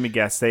activity. Let me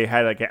guess. They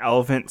had like an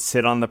elephant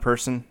sit on the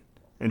person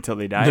until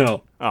they died?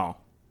 No. Oh.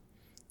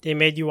 They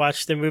made you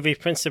watch the movie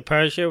Prince of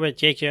Persia with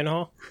Jake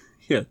Gyllenhaal?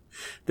 Yeah.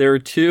 There were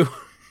two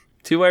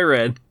I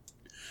read.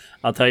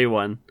 I'll tell you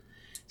one.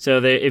 So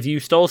if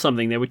you stole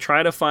something, they would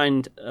try to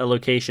find a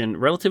location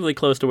relatively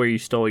close to where you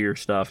stole your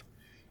stuff,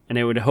 and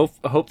they would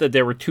hope that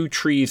there were 2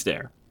 trees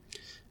there,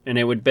 and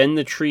they would bend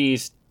the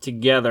trees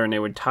together and they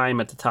would tie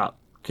them at the top.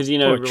 Because you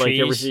know, like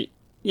you ever see,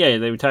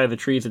 they would tie the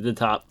trees at the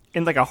top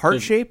in like a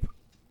heart shape.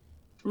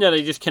 No,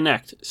 they just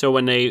connect. So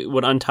when they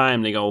would untie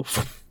them, they go,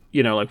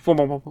 like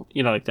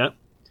like that.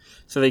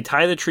 So they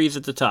tie the trees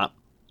at the top.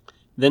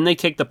 Then they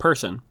take the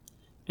person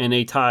and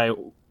they tie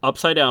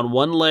upside down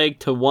one leg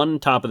to one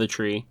top of the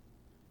tree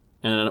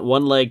and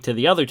one leg to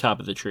the other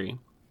top of the tree.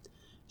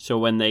 So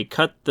when they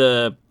cut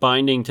the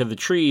binding to the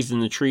trees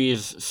and the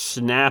trees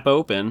snap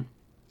open,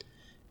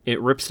 it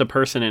rips the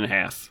person in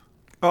half.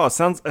 Oh, it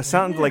sounds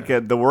like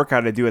the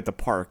workout I do at the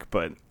park,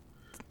 but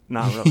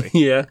not really.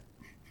 Yeah,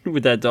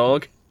 with that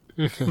dog.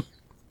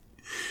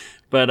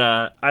 But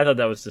I thought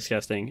that was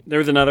disgusting. There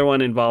was another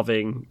one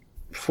involving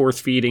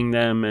force feeding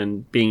them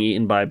and being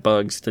eaten by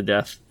bugs to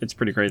death. It's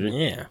pretty crazy.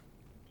 Yeah.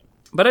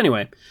 But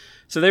anyway,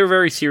 so they were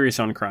very serious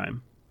on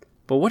crime.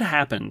 But what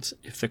happens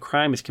if the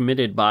crime is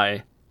committed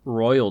by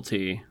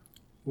royalty?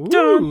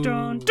 Dun,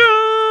 dun,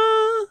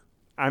 dun!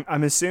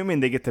 I'm assuming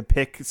they get to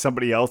pick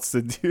somebody else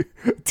to do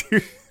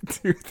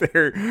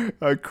their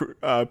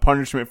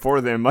punishment for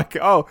them. Like,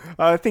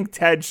 I think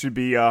Ted should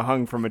be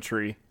hung from a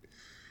tree.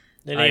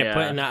 Did they get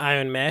put in an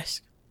iron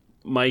mask?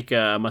 Mike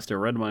must have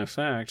read my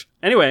fact.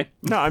 Anyway.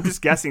 No, I'm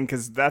just guessing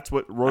because that's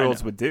what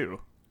royals would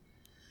do.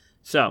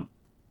 So,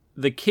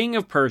 the king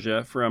of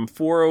Persia from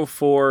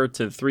 404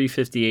 to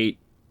 358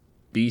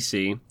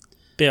 BC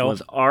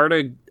was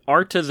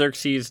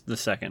Artaxerxes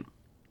II.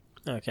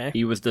 Okay.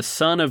 He was the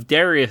son of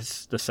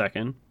Darius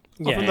II.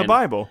 From the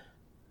Bible.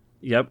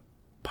 Yep.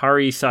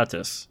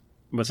 Parysatis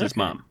was his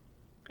mom.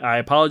 I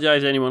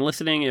apologize to anyone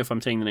listening if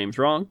I'm saying the names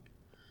wrong.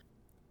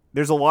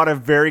 There's a lot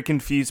of very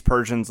confused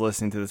Persians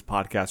listening to this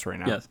podcast right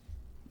now. Yes.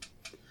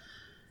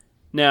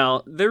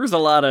 Now, there was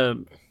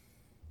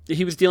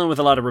he was dealing with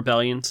a lot of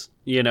rebellions.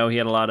 You know, he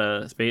had a lot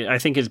of space. I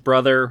think his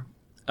brother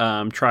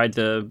tried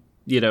to,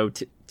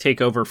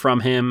 take over from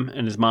him,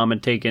 and his mom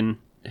had taken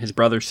his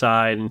brother's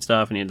side and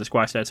stuff, and he had to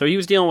squash that. So he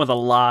was dealing with a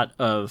lot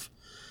of,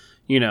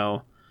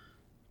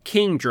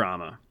 king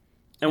drama.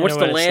 And what's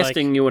the last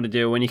thing you want to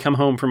do when you come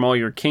home from all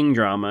your king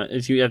drama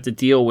is you have to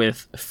deal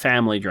with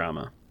family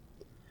drama.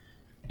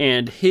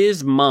 And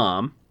his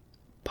mom,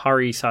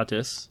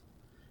 Parysatis,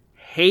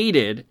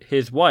 hated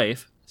his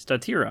wife,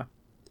 Stateira.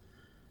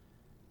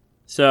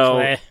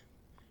 So,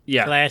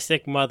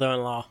 classic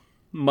mother-in-law.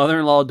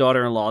 Mother-in-law,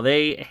 daughter-in-law.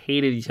 They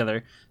hated each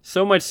other.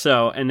 So much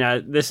so, and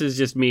this is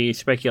just me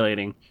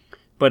speculating,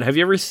 but have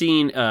you ever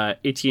seen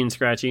Itchy and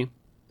Scratchy?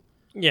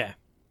 Yeah.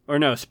 Or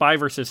no, Spy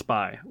versus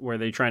Spy, where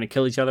they're trying to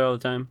kill each other all the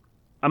time?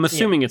 I'm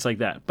assuming it's like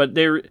that. But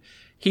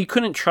he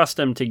couldn't trust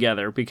them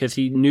together because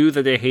he knew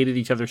that they hated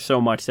each other so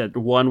much that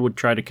one would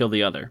try to kill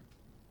the other.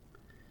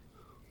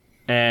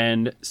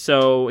 And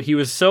so he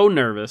was so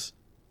nervous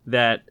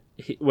that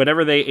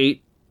whenever they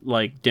ate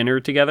like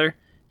dinner together,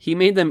 he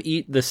made them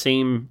eat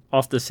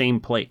off the same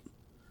plate.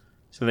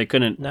 So they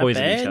couldn't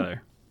poison each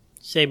other.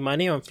 Save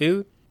money on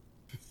food.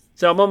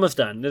 So I'm almost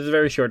done. This is a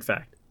very short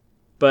fact.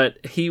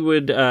 But he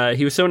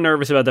was so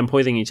nervous about them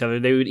poisoning each other,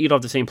 they would eat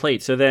off the same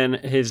plate. So then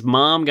his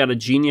mom got a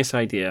genius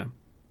idea.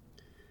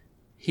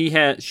 She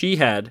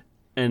had,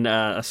 and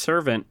a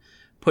servant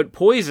put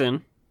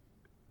poison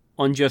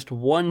on just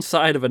one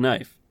side of a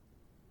knife.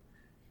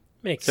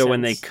 Makes sense. So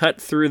when they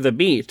cut through the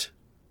meat,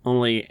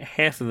 only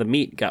half of the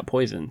meat got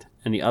poisoned,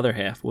 and the other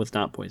half was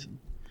not poisoned.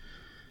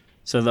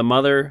 So the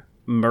mother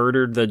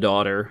murdered the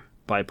daughter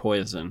by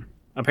poison.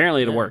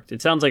 Apparently it worked.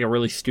 It sounds like a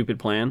really stupid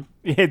plan.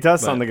 It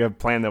does sound like a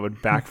plan that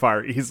would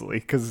backfire easily,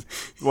 because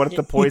what if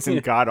the poison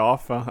got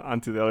off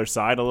onto the other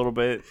side a little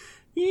bit?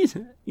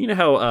 You know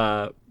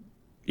how,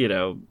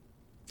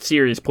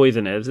 serious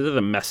poison is. It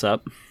doesn't mess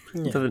up.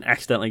 It doesn't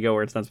accidentally go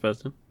where it's not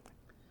supposed to.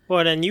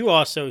 Well, then you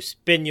also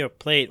spin your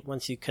plate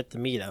once you cut the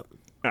meat up.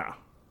 Yeah.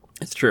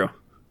 It's true.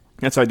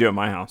 That's what I do at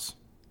my house.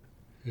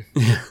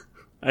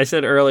 I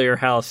said earlier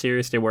how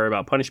serious they were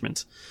about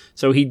punishments.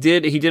 So he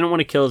didn't want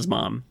to kill his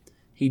mom.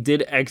 He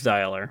did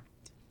exile her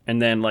and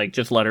then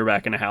just let her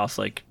back in the house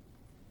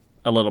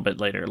a little bit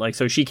later.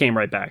 So she came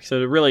right back.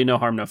 So really no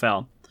harm, no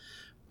foul.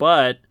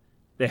 But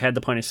they had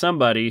to punish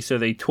somebody, so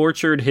they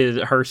tortured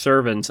her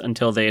servants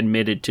until they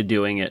admitted to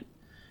doing it.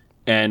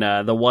 And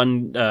the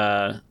one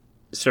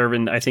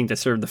servant, I think, that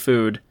served the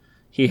food,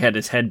 he had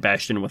his head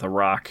bashed in with a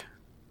rock.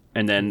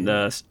 And then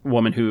the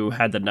woman who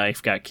had the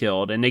knife got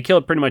killed. And they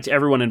killed pretty much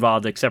everyone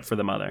involved except for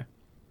the mother.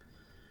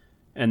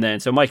 And then,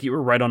 so Mike, you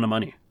were right on the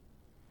money.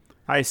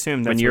 I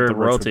assume that's what the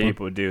royalty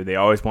people would do. They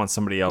always want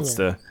somebody else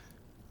to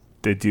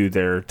do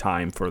their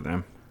time for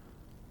them.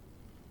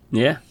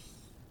 Yeah.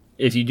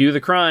 If you do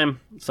the crime,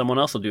 someone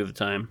else will do the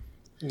time.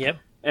 Yep.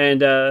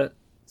 And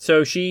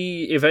so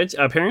she,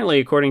 apparently,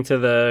 according to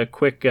the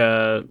quick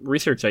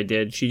research I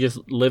did, she just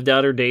lived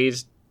out her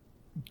days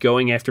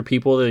going after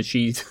people that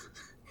she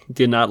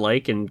did not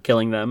like and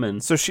killing them.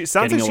 And so she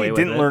sounds like she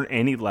didn't learn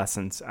any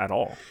lessons at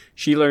all.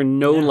 She learned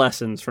no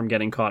lessons from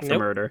getting caught for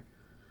murder.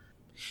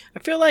 I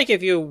feel like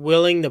if you're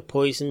willing to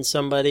poison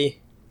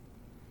somebody,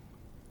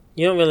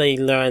 you don't really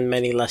learn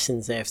many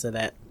lessons after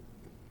that.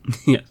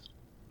 Yes.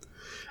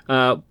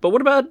 But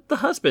what about the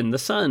husband, the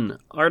son,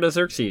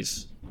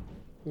 Artaxerxes?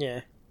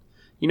 Yeah.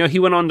 You know, he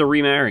went on to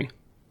remarry.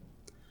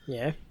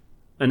 Yeah.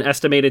 An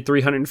estimated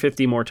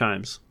 350 more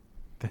times.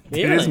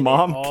 Did his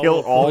mom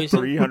kill all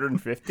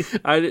 350?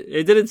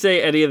 It didn't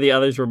say any of the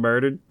others were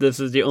murdered. This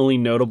is the only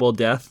notable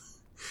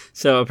death.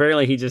 So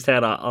apparently he just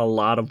had a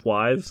lot of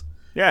wives.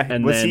 Yeah,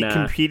 and was he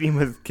competing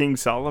with King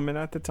Solomon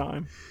at the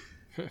time?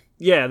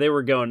 Yeah, they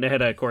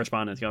had a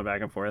correspondence going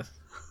back and forth.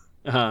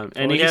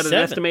 And he had an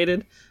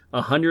estimated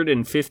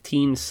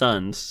 115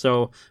 sons.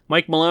 So,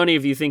 Mike Maloney,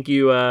 if you think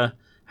you had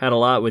a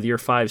lot with your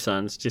 5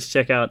 sons, just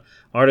check out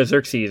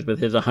Artaxerxes with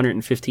his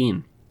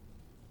 115.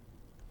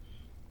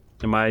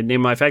 And my name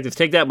of my fact is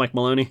Take That, Mike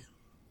Maloney.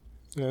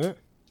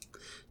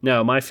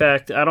 No, my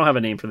fact, I don't have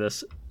a name for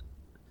this.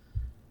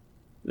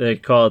 They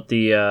call it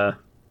the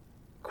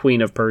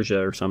Queen of Persia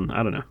or something.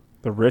 I don't know.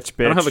 The rich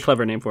bitch. I don't have a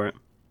clever name for it.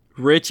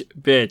 Rich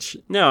bitch.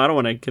 No, I don't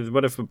want to, because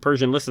what if a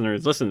Persian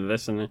listeners listen to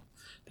this and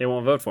they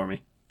won't vote for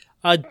me?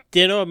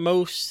 Dinner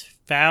most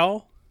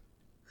foul.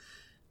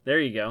 There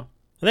you go.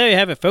 Well, there you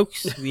have it,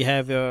 folks. We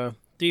have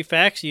 3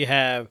 facts. You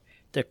have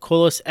the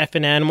coolest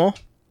effing animal,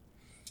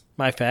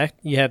 my fact.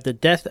 You have the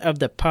death of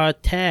the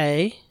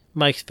party,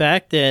 Mike's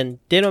fact, and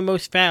dinner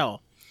most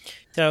foul.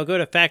 So go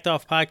to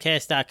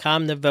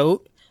factoffpodcast.com to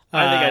vote.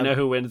 I think I know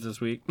who wins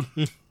this week.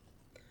 You can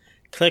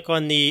click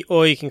on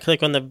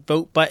the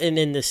vote button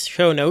in the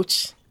show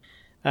notes.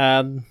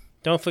 Don't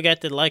forget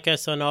to like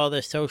us on all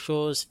the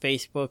socials,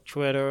 Facebook,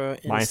 Twitter,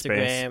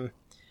 Instagram.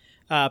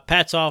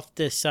 Pat's off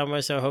this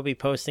summer, so he'll be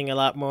posting a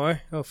lot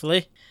more,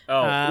 hopefully.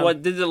 Oh,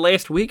 what did the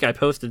last week? I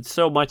posted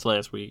so much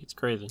last week. It's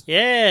crazy.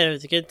 Yeah, it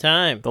was a good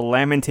time. The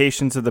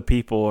lamentations of the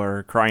people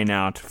are crying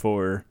out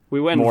for We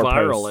went more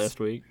viral posts. last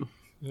week.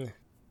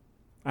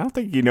 I don't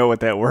think you know what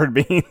that word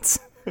means.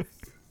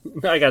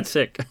 I got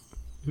sick.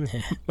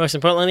 Most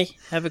importantly,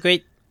 have a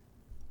great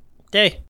day.